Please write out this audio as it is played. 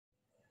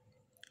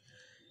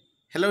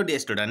Hello dear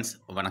students,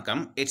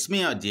 வணக்கம். It's me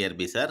or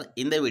GRB sir.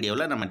 இந்த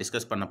வீடியோவில் நம்ம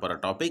டிஸ்கஸ் பண்ண போகிற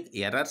topic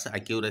errors,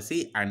 accuracy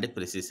and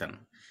precision.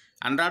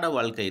 அன்றாட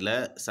வாழ்க்கையில்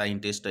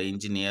scientist,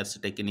 engineers,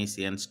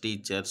 technicians,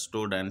 teachers,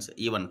 students,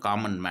 even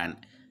common man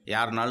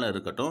யாருனாலும்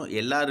இருக்கட்டும்,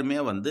 எல்லாருமே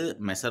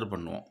மெஷர்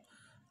பண்ணுவோம்.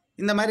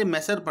 இந்த மாதிரி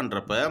மெஷர்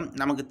பண்ணுறப்ப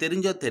நமக்கு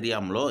தெரிஞ்சோ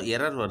தெரியாமலோ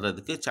எரர்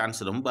வர்றதுக்கு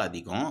சான்ஸ் ரொம்ப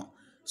அதிகம்.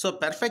 ஸோ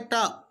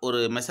பெர்ஃபெக்டாக ஒரு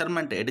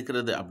மெஷர்மெண்ட்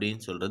எடுக்கிறது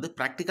அப்படின்னு சொல்கிறது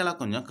ப்ராக்டிக்கலாக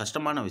கொஞ்சம்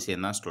கஷ்டமான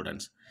விஷயந்தான்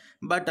ஸ்டூடெண்ட்ஸ்.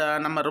 பட்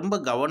நம்ம ரொம்ப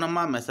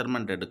கவனமாக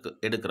மெஷர்மெண்ட்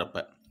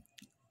எடுக்கிறப்ப,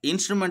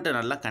 இன்ஸ்ட்ருமெண்ட்டு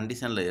நல்லா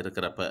கண்டிஷனில்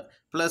இருக்கிறப்ப,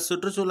 ப்ளஸ்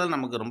சுற்றுச்சூழல்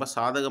நமக்கு ரொம்ப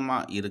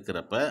சாதகமாக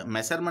இருக்கிறப்ப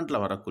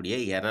மெஷர்மெண்ட்டில் வரக்கூடிய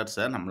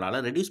எரர்ஸை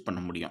நம்மளால் ரெடியூஸ்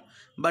பண்ண முடியும்.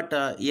 பட்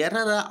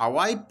எரரை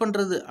அவாய்ட்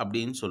பண்ணுறது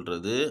அப்படின்னு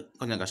சொல்கிறது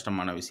கொஞ்சம்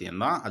கஷ்டமான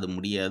விஷயந்தான். அது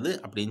முடியாது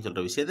அப்படின்னு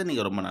சொல்கிற விஷயத்தை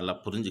நீங்கள் ரொம்ப நல்லா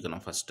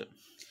புரிஞ்சுக்கணும். ஃபஸ்ட்டு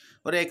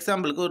ஒரு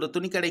எக்ஸாம்பிளுக்கு, ஒரு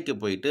துணிக்கடைக்கு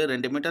போயிட்டு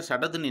 2 மீட்டர்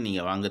சட்ட துணி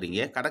நீங்கள் வாங்குறீங்க.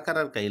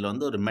 கடைக்காரர் கையில்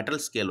ஒரு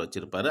மெட்டல் ஸ்கேல்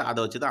வச்சுருப்பார். அதை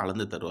வச்சு தான்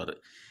அளந்து தருவார்.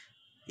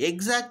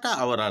 எக்ஸாக்டாக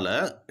அவரால்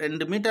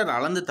 2 மீட்டர்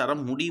அளந்து தர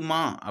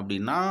முடியுமா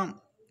அப்படின்னா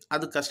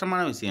அது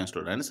கஷ்டமான விஷயம்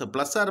students.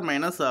 Plus R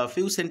minus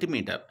few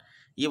centimetre,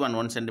 even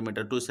 1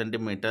 centimetre 2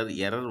 centimetre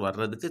error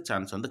வர்றதுக்கு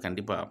சான்ஸ்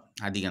கண்டிப்பாக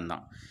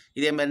அதிகம்தான்.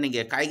 இதேமாதிரி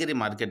நீங்கள் காய்கறி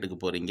மார்க்கெட்டுக்கு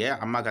போகிறீங்க,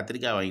 அம்மா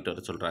கத்திரிக்காய் வாங்கிட்டு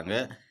வர சொல்கிறாங்க.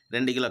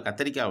 2 கிலோ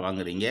கத்திரிக்காய்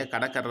வாங்குறீங்க,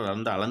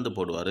 கடைக்காரர் அளந்து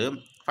போடுவார்.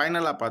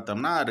 ஃபைனலாக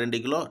பார்த்தோம்னா 2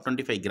 கிலோ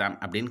 25 கிராம்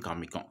அப்படின்னு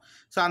காமிக்கும்.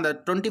 ஸோ அந்த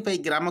 25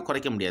 கிராமை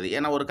குறைக்க முடியாது.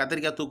 ஏன்னா ஒரு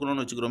கத்திரிக்காய்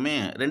தூக்கணும்னு வச்சுக்கிறோமே,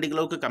 2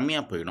 கிலோவுக்கு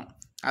கம்மியாக போயிடும்.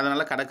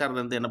 அதனால்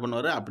கடைக்காரர் என்ன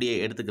பண்ணுவார், அப்படியே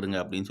எடுத்துக்கிறங்க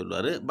அப்படின்னு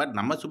சொல்லுவார். பட்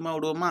நம்ம சும்மா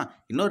விடுவோமா,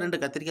 இன்னும் 2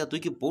 கத்திரிக்காய்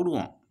தூக்கி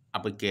போடுவோம்.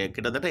 அப்போ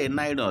கிட்டத்தட்ட என்ன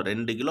ஆகிடும்,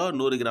 2 கிலோ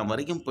 100 கிராம்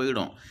வரைக்கும்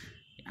போயிடும்.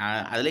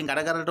 அதுலேயும்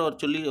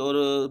கடைக்காரர்கிட்ட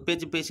ஒரு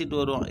பேச்சு பேசிட்டு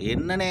வருவோம்.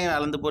 என்னன்னே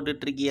அளந்து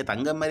போட்டுட்ருக்கிய,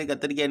 தங்க மாதிரி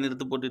கத்திரிக்காய்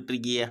நிறுத்து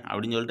போட்டுட்ருக்கிய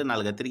அப்படின்னு சொல்லிட்டு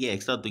 4 கத்திரிக்காய்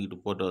எக்ஸ்ட்ரா தூக்கிட்டு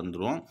போட்டு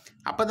வந்துடுவோம்.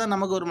 அப்போ தான்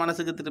நமக்கு ஒரு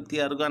மனசுக்கு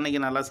திருப்தியாக இருக்கும்,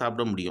 அன்றைக்கி நல்லா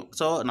சாப்பிட முடியும்.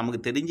 ஸோ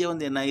நமக்கு தெரிஞ்சே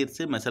என்ன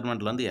ஆயிடுச்சு,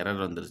 மெஷர்மெண்ட்டில்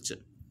எரர் வந்துருச்சு.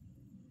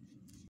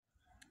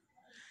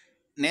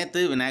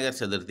 நேற்று விநாயகர்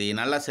சதுர்த்தி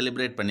நல்லா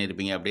செலிப்ரேட்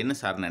பண்ணியிருப்பீங்க அப்படின்னு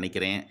சார்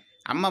நினைக்கிறேன்.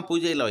 அம்மா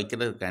பூஜையில்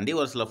வைக்கிறதுக்காண்டி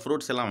ஒரு சில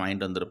ஃப்ரூட்ஸ் எல்லாம்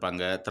வாங்கிட்டு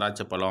வந்திருப்பாங்க.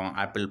 திராட்சை பழம்,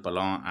 ஆப்பிள்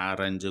பழம்,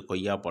 ஆரஞ்சு,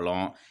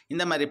 கொய்யாப்பழம்,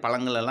 இந்த மாதிரி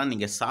பழங்களெல்லாம்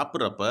நீங்கள்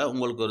சாப்பிட்றப்ப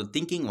உங்களுக்கு ஒரு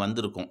திங்கிங்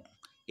வந்திருக்கும்.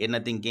 என்ன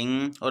திங்கிங்?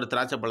 ஒரு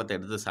திராட்சை பழத்தை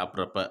எடுத்து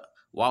சாப்பிட்றப்ப,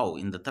 வாவ்,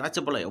 இந்த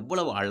திராட்சை பழம்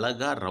எவ்வளவு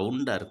அழகாக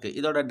ரவுண்டாக இருக்குது,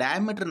 இதோட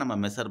டயமீட்டர் நம்ம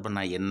மெஷர்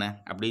பண்ணால் என்ன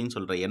அப்படின்னு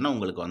சொல்கிற எண்ணம்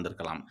உங்களுக்கு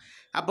வந்திருக்கலாம்.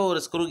 அப்போ ஒரு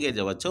ஸ்க்ரூ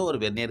கேஜை வச்சோ ஒரு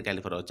வெர்னியர்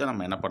கேலிஃபரை வச்சோ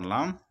நம்ம என்ன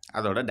பண்ணலாம்,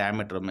 அதோட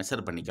டயமீட்டரை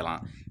மெஷர் பண்ணிக்கலாம்.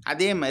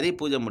 அதே மாதிரி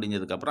பூஜை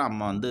முடிஞ்சதுக்கப்புறம்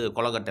அம்மா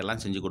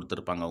கொலக்கட்டையெல்லாம் செஞ்சு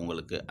கொடுத்துருப்பாங்க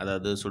உங்களுக்கு.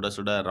 அதாவது சுட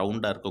சுட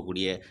ரவுண்டாக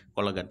இருக்கக்கூடிய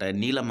கொலக்கட்டை,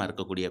 நீளமாக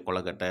இருக்கக்கூடிய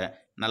கொலக்கட்டை,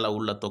 நல்லா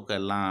உள்ள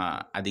தொக்கெல்லாம்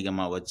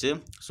அதிகமாக வச்சு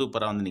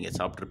சூப்பராக நீங்கள்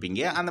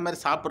சாப்பிட்ருப்பீங்க. அந்த மாதிரி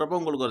சாப்பிட்றப்போ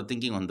உங்களுக்கு ஒரு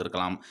திங்கிங்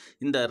வந்திருக்கலாம்,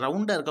 இந்த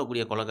ரவுண்டாக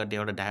இருக்கக்கூடிய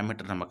கொலக்கட்டையோட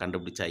டயமீட்டர் நம்ம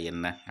கண்டுபிடிச்சா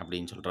என்ன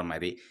அப்படின்னு சொல்கிற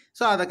மாதிரி.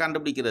 ஸோ அதை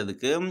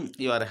கண்டுபிடிக்கிறதுக்கு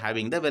you are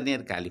having the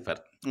vernier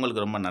calliper.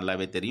 உங்களுக்கு ரொம்ப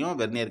நல்லாவே தெரியும்,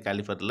 வெர்னியர்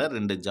கேலிஃபரில்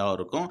 2 ஜாவ்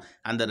இருக்கும்.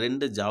 அந்த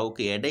 2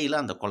 ஜாவுக்கு இடையில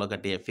அந்த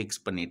கொலக்கட்டையை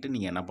ஃபிக்ஸ் பண்ணிவிட்டு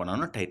நீங்கள் என்ன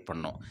பண்ணணும், டைட்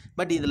பண்ணணும்.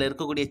 பட் இதில்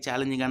இருக்கக்கூடிய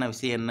சேலஞ்சிங்கான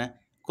விஷயம் என்ன,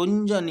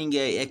 கொஞ்சம்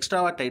நீங்கள்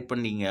எக்ஸ்ட்ராவாக டைட்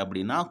பண்ணீங்க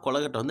அப்படின்னா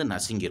கொலக்கட்டை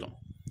நசுங்கிடும்.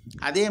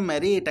 அதே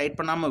மாதிரி டைட்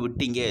பண்ணாமல்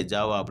விட்டீங்க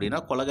ஜாவா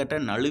அப்படின்னா கொலக்கட்டை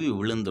நழுவி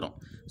விழுந்துடும்.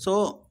 ஸோ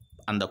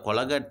அந்த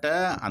கொலக்கட்டை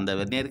அந்த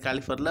வெர்னியர்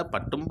காலிஃபரில்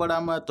பட்டும்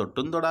படாமல்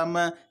தொட்டும்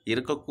தொடாமல்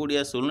இருக்கக்கூடிய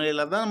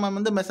சூழ்நிலையில் தான்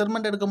நம்ம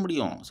மெஷர்மெண்ட் எடுக்க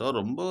முடியும். ஸோ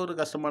ரொம்ப ஒரு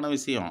கஷ்டமான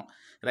விஷயம்,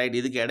 ரைட்.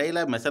 இதுக்கு இடையில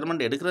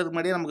மெஷர்மெண்ட் எடுக்கிறதுக்கு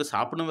முன்னாடியே நமக்கு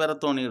சாப்பிடணும் வேறு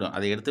தோணிடும்,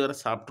 அதை எடுத்து வேறு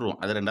சாப்பிட்ருவோம்.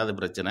 அது 2வது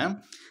பிரச்சனை.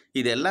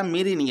 இதெல்லாம்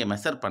மீறி நீங்கள்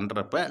மெஷர்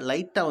பண்ணுறப்ப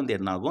லைட்டாக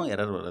என்னாகும்,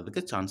 எரர்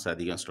வர்றதுக்கு சான்ஸ்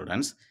அதிகம்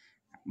ஸ்டூடெண்ட்ஸ்.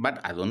 பட்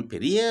அது ஒன்றும்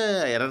பெரிய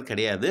எரர்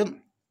கிடையாது,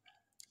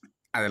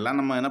 அதெல்லாம்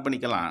நம்ம என்ன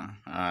பண்ணிக்கலாம்,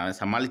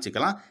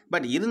 சமாளிச்சுக்கலாம்.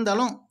 பட்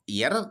இருந்தாலும்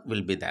எரர்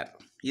வில் பி தேர்.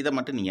 இதை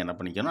மட்டும் நீங்கள் என்ன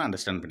பண்ணிக்கணும்,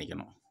 அண்டர்ஸ்டாண்ட்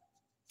பண்ணிக்கணும்.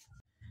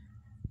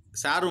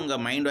 சார்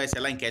உங்கள் மைண்ட் வாய்ஸ்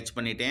எல்லாம் கேட்ச்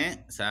பண்ணிட்டேன்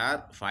சார்.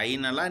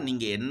 ஃபைனலாக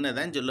நீங்கள் என்ன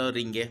தான் சொல்ல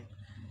வர்றீங்க?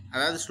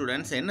 அதாவது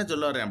ஸ்டூடெண்ட்ஸ் என்ன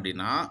சொல்ல வரேன்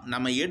அப்படின்னா,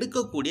 நம்ம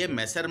எடுக்கக்கூடிய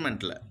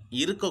மெஷர்மெண்ட்டில்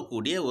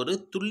இருக்கக்கூடிய ஒரு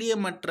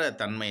துல்லியமற்ற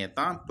தன்மையை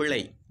தான்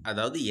பிழை,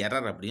 அதாவது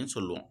எரர் அப்படின்னு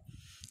சொல்லுவோம்.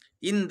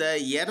 இந்த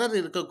எரர்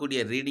இருக்கக்கூடிய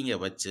ரீடிங்கை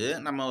வச்சு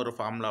நம்ம ஒரு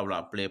ஃபார்முலாவில்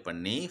அப்ளை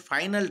பண்ணி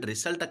ஃபைனல்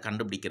ரிசல்ட்டை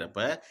கண்டுபிடிக்கிறப்ப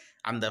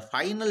அந்த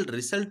ஃபைனல்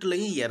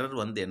ரிசல்ட்லேயும் எரர்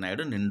என்ன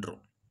ஆகிடும்,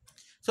 நின்றும்.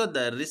 So the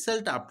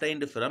result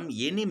obtained from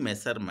any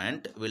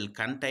measurement will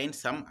contain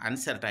some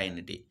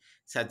uncertainty.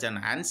 Such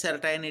an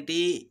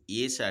uncertainty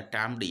is a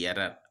டேர்ம்டு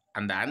error.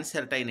 அந்த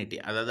அன்சர்டைனிட்டி,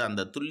 அதாவது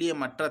அந்த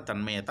துல்லியமற்ற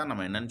தன்மையை தான்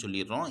நம்ம என்னன்னு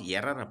சொல்லிடுறோம்,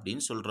 எரர்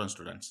அப்படின்னு சொல்கிறோம்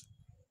ஸ்டூடெண்ட்ஸ்.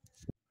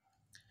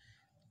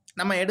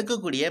 நம்ம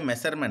எடுக்கக்கூடிய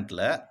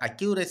மெஷர்மெண்ட்டில்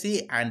அக்யூரசி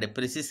அண்ட்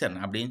ப்ரிசிஷன்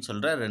அப்படின்னு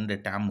சொல்கிற 2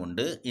 டேர்ம்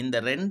உண்டு. இந்த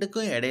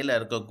 2க்கும் இடையில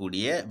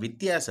இருக்கக்கூடிய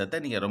வித்தியாசத்தை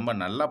நீங்கள் ரொம்ப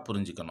நல்லா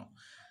புரிஞ்சுக்கணும்.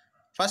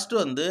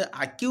 ஃபஸ்ட்டு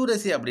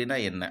அக்யூரசி அப்படின்னா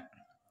என்ன?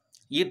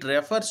 It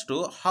refers to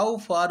how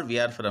for we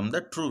are from the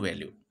true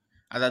value.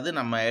 அதாவது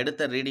நம்ம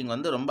எடுத்த ரீடிங்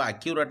ரொம்ப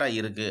அக்யூரேட்டாக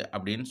இருக்குது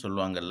அப்படின்னு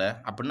சொல்லுவாங்கள்ல,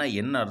 அப்படின்னா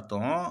என்ன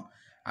அர்த்தம்?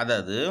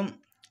 அதாவது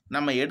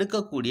நம்ம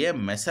எடுக்கக்கூடிய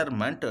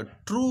மெஷர்மெண்ட்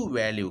ட்ரூ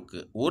வேல்யூக்கு,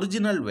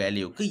 ஒரிஜினல்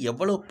வேல்யூக்கு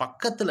எவ்வளோ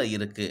பக்கத்தில்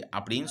இருக்குது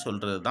அப்படின்னு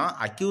சொல்கிறது தான்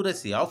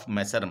அக்யூரசி ஆஃப்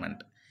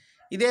மெஷர்மெண்ட்.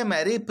 இதே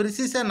மாதிரி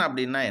ப்ரிசிஷன்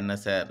அப்படின்னா என்ன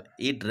sir?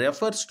 It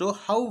refers to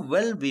how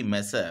well we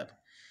measure.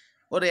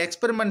 ஒரு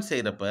எக்ஸ்பெரிமெண்ட்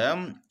செய்கிறப்ப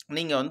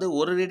நீங்கள் வந்து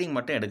ஒரு ரீடிங்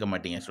மட்டும் எடுக்க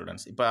மாட்டீங்க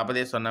ஸ்டூடெண்ட்ஸ். இப்போ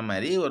அப்போதே சொன்ன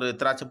மாதிரி ஒரு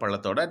திராட்சை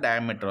பழத்தோட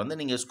டயாமீட்டர் வந்து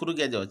நீங்கள் ஸ்க்ரூ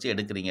கேஜை வச்சு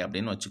எடுக்கிறீங்க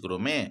அப்படின்னு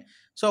வச்சுக்கிறோமே.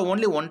 ஸோ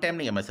ஒன்லி ஒன் டைம்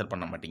நீங்கள் மெஷர்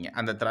பண்ண மாட்டீங்க.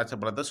 அந்த திராட்சை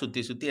பழத்தை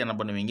சுற்றி சுற்றி என்ன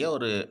பண்ணுவீங்க,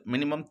 ஒரு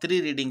மினிமம் 3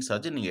 ரீடிங்ஸ்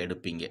ஆச்சு நீங்கள்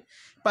எடுப்பீங்க.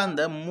 இப்போ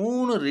அந்த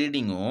 3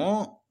 ரீடிங்கும்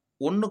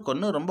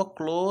ஒன்றுக்கொன்று ரொம்ப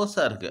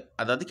க்ளோஸாக இருக்குது,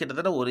 அதாவது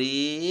கிட்டத்தட்ட ஒரே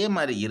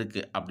மாதிரி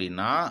இருக்குது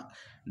அப்படின்னா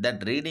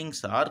that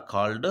readings are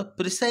called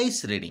precise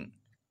reading.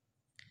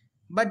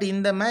 But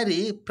இந்த மாதிரி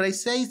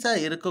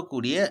ப்ரிசைஸாக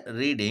இருக்கக்கூடிய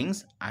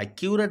ரீடிங்ஸ்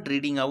அக்யூரேட்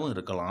ரீடிங்காகவும்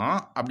இருக்கலாம்,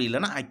 அப்படி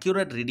இல்லைன்னா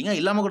அக்யூரேட் ரீடிங்காக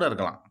இல்லாமல் கூட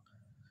இருக்கலாம்.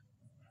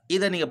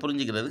 இதை நீங்கள்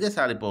புரிஞ்சுக்கிறதுக்கு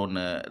சார் இப்போ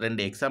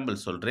 2 எக்ஸாம்பிள்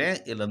சொல்கிறேன்.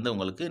 இதில் வந்து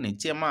உங்களுக்கு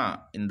நிச்சயமாக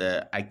இந்த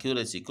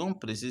அக்யூரசிக்கும்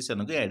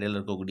ப்ரிசிஷனுக்கும் இடையில்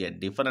இருக்கக்கூடிய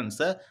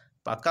டிஃபரன்ஸை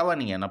பக்காவாக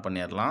நீங்கள் என்ன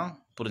பண்ணிடலாம்,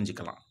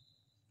 புரிஞ்சுக்கலாம்.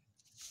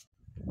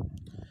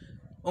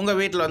 உங்கள்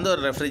வீட்டில் வந்து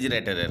ஒரு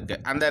ரெஃப்ரிஜிரேட்டர்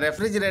இருக்குது. அந்த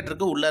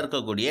ரெஃப்ரிஜிரேட்டருக்கு உள்ளே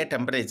இருக்கக்கூடிய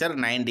டெம்பரேச்சர்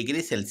 9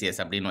 டிகிரி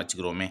செல்சியஸ் அப்படின்னு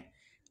வச்சுக்கிறோமே.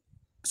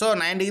 ஸோ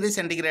 9 டிகிரி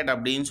சென்டிகிரேட்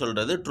அப்படின்னு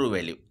சொல்கிறது ட்ரூ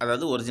வேல்யூ,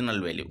 அதாவது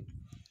ஒரிஜினல் வேல்யூ.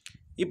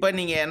 இப்போ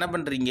நீங்கள் என்ன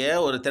பண்ணுறீங்க,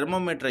 ஒரு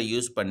தெர்மோமீட்டரை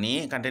யூஸ் பண்ணி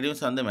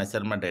கண்டினியூஸாக வந்து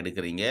மெஷர்மெண்ட்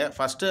எடுக்கிறீங்க.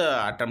 ஃபஸ்ட்டு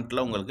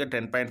அட்டம்ப்டில் உங்களுக்கு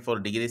 10.4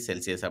 டிகிரி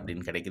செல்சியஸ்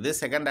அப்படின்னு கிடைக்குது.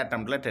 செகண்ட்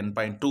அட்டம்ப்டில்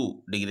 10.2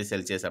 டிகிரி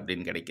செல்சியஸ்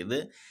அப்படின்னு கிடைக்குது.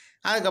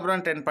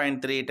 அதுக்கப்புறம்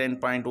 10.3,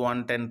 10.1,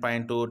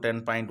 10.2,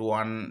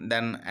 10.1,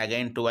 then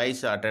again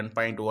twice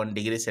 10.1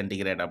 degree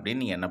centigrade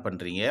அப்படின்னு நீங்கள் என்ன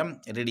பண்ணுறீங்க,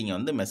 ரீடிங்கை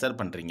வந்து மெஷர்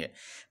பண்ணுறீங்க.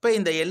 இப்போ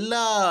இந்த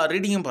எல்லா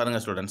ரீடிங்கும்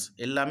பாருங்கள் ஸ்டூடெண்ட்ஸ்,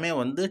 எல்லாமே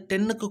வந்து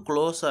 10க்கு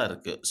க்ளோஸாக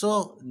இருக்குது. So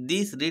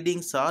these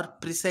readings R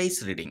precise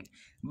reading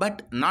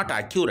but not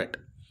accurate.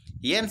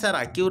 ஏன் சார்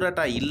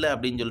அக்யூரேட்டாக இல்லை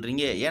அப்படின்னு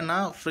சொல்கிறீங்க? ஏன்னா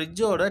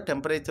ஃப்ரிட்ஜோட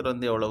டெம்பரேச்சர்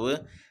வந்து எவ்வளவு,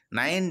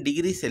 9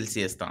 டிகிரி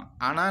செல்சியஸ் தான்.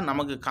 ஆனால்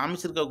நமக்கு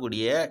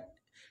காமிச்சிருக்கக்கூடிய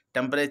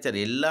டெம்பரேச்சர்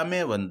எல்லாமே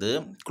வந்து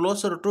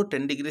க்ளோசர் டு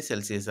 10 டிகிரி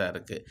செல்சியஸாக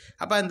இருக்குது.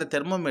 அப்போ இந்த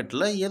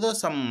தெர்மோமீட்டரில் ஏதோ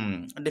சம்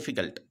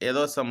டிஃபிகல்ட்,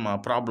 ஏதோ சம்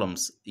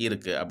ப்ராப்ளம்ஸ்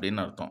இருக்குது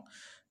அப்படின்னு அர்த்தம்.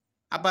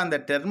 அப்போ அந்த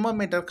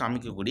தெர்மோமீட்டர்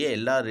காமிக்கக்கூடிய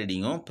எல்லா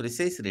ரீடிங்கும்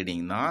ப்ரிசைஸ்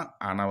ரீடிங் தான்.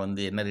 ஆனால்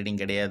வந்து என்ன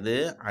ரீடிங் கிடையாது,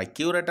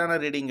 அக்யூரேட்டான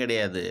ரீடிங்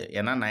கிடையாது.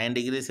 ஏன்னா 9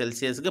 டிகிரி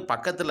செல்சியஸுக்கு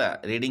பக்கத்தில்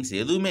ரீடிங்ஸ்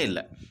எதுவுமே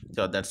இல்லை.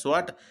 So that's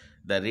what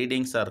the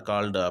readings are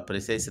called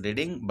precise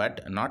reading but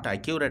not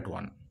accurate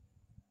one.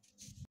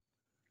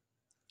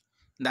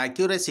 இந்த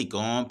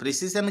அக்யூரசிக்கும்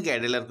ப்ரிசிஷனுக்கு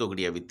இடையில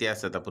இருக்கக்கூடிய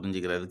வித்தியாசத்தை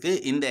புரிஞ்சுக்கிறதுக்கு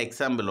இந்த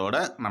எக்ஸாம்பிளோட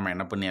நம்ம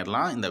என்ன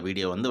பண்ணிடலாம், இந்த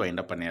வீடியோ வந்து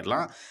வைண்ட் அப்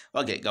பண்ணிடலாம்.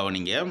 ஓகே,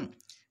 கவனிங்க.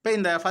 இப்போ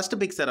இந்த ஃபஸ்ட்டு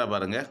பிக்சரை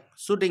பாருங்கள்,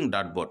 ஷூட்டிங்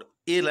டாட் போர்ட்.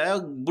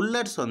 இதில்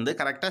புல்லட்ஸ் வந்து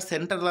கரெக்டாக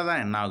சென்டரில்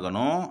தான் என்ன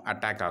ஆகணும்,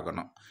 அட்டாக்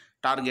ஆகணும்.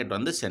 டார்கெட்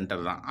வந்து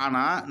சென்டர் தான்.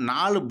 ஆனால்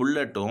 4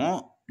 புல்லட்டும்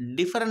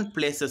டிஃப்ரெண்ட்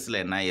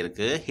பிளேசஸில் என்ன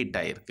ஆகிருக்கு, ஹிட்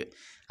ஆகிருக்கு.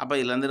 அப்போ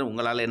இதில் வந்து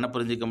உங்களால் என்ன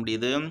புரிஞ்சிக்க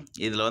முடியுது,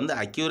 இதில் வந்து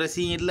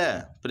அக்யூரசியும் இல்லை,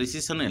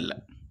 ப்ரிசிஷனும் இல்லை.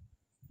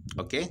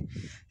 ஓகே,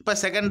 இப்போ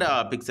செகண்ட்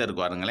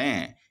பிக்சருக்கு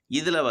பாருங்களேன்.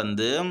 இதில்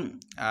வந்து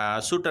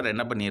ஷூட்டர்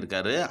என்ன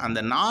பண்ணியிருக்காரு, அந்த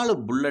 4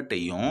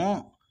 புல்லட்டையும்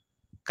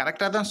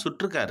கரெக்டாக தான்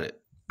சுட்டிருக்காரு,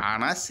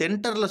 ஆனால்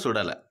சென்டரில்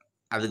சுடலை.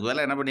 அதுக்கு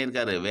மேலே என்ன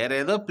பண்ணியிருக்காரு, வேறு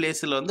ஏதோ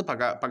பிளேஸில் வந்து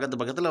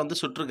பக்கத்தில் வந்து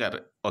சுட்டிருக்காரு.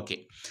 ஓகே,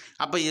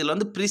 அப்போ இதில்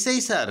வந்து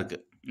ப்ரிசைஸாக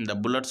இருக்குது, இந்த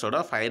புல்லட்ஸோட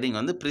ஃபயரிங்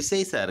வந்து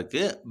ப்ரிசைஸாக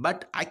இருக்குது,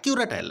 பட்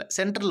அக்யூரேட்டாக இல்லை,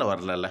 சென்டரில்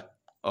வரல.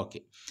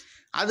 ஓகே,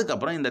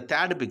 அதுக்கப்புறம் இந்த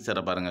தேர்டு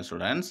பிக்சரை பாருங்கள்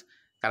ஸ்டூடெண்ட்ஸ்.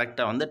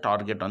 கரெக்டாக வந்து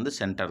டார்கெட் வந்து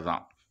சென்டர்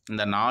தான்.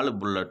 இந்த 4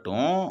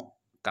 புல்லட்டும்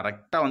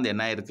கரெக்டாக வந்து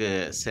என்ன ஆயிருக்கு,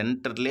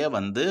 சென்டர்லேயே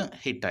வந்து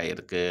ஹிட்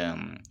ஆகிருக்கு,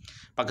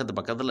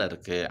 பக்கத்தில்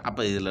இருக்குது.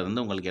 அப்போ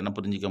இதிலேருந்து உங்களுக்கு என்ன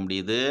புரிஞ்சிக்க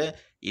முடியுது,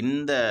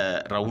 இந்த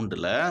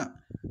ரவுண்டில்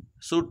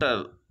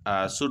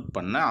ஷூட்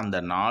பண்ண அந்த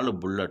 4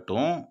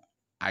 புல்லட்டும்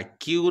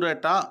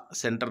அக்யூரேட்டாக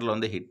சென்டரில்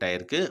வந்து ஹிட்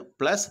ஆகிருக்கு,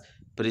 ப்ளஸ்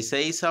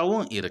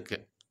ப்ரிசைஸாகவும்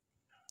இருக்குது.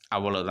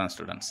 அவ்வளோதான்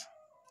ஸ்டூடெண்ட்ஸ்.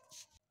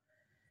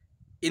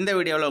 இந்த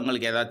வீடியோவில்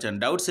உங்களுக்கு ஏதாச்சும்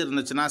டவுட்ஸ்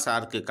இருந்துச்சுன்னா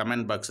சாருக்கு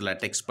கமெண்ட் பாக்ஸில்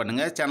டெக்ஸ்ட்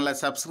பண்ணுங்கள். சேனலை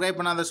சப்ஸ்கிரைப்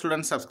பண்ணாத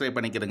ஸ்டூடெண்ட்ஸ் சப்ஸ்கிரைப்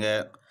பண்ணிக்கிறங்க.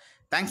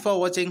 தேங்க்ஸ் ஃபார்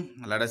வாட்சிங்.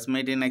 Let us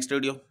meet in next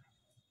video.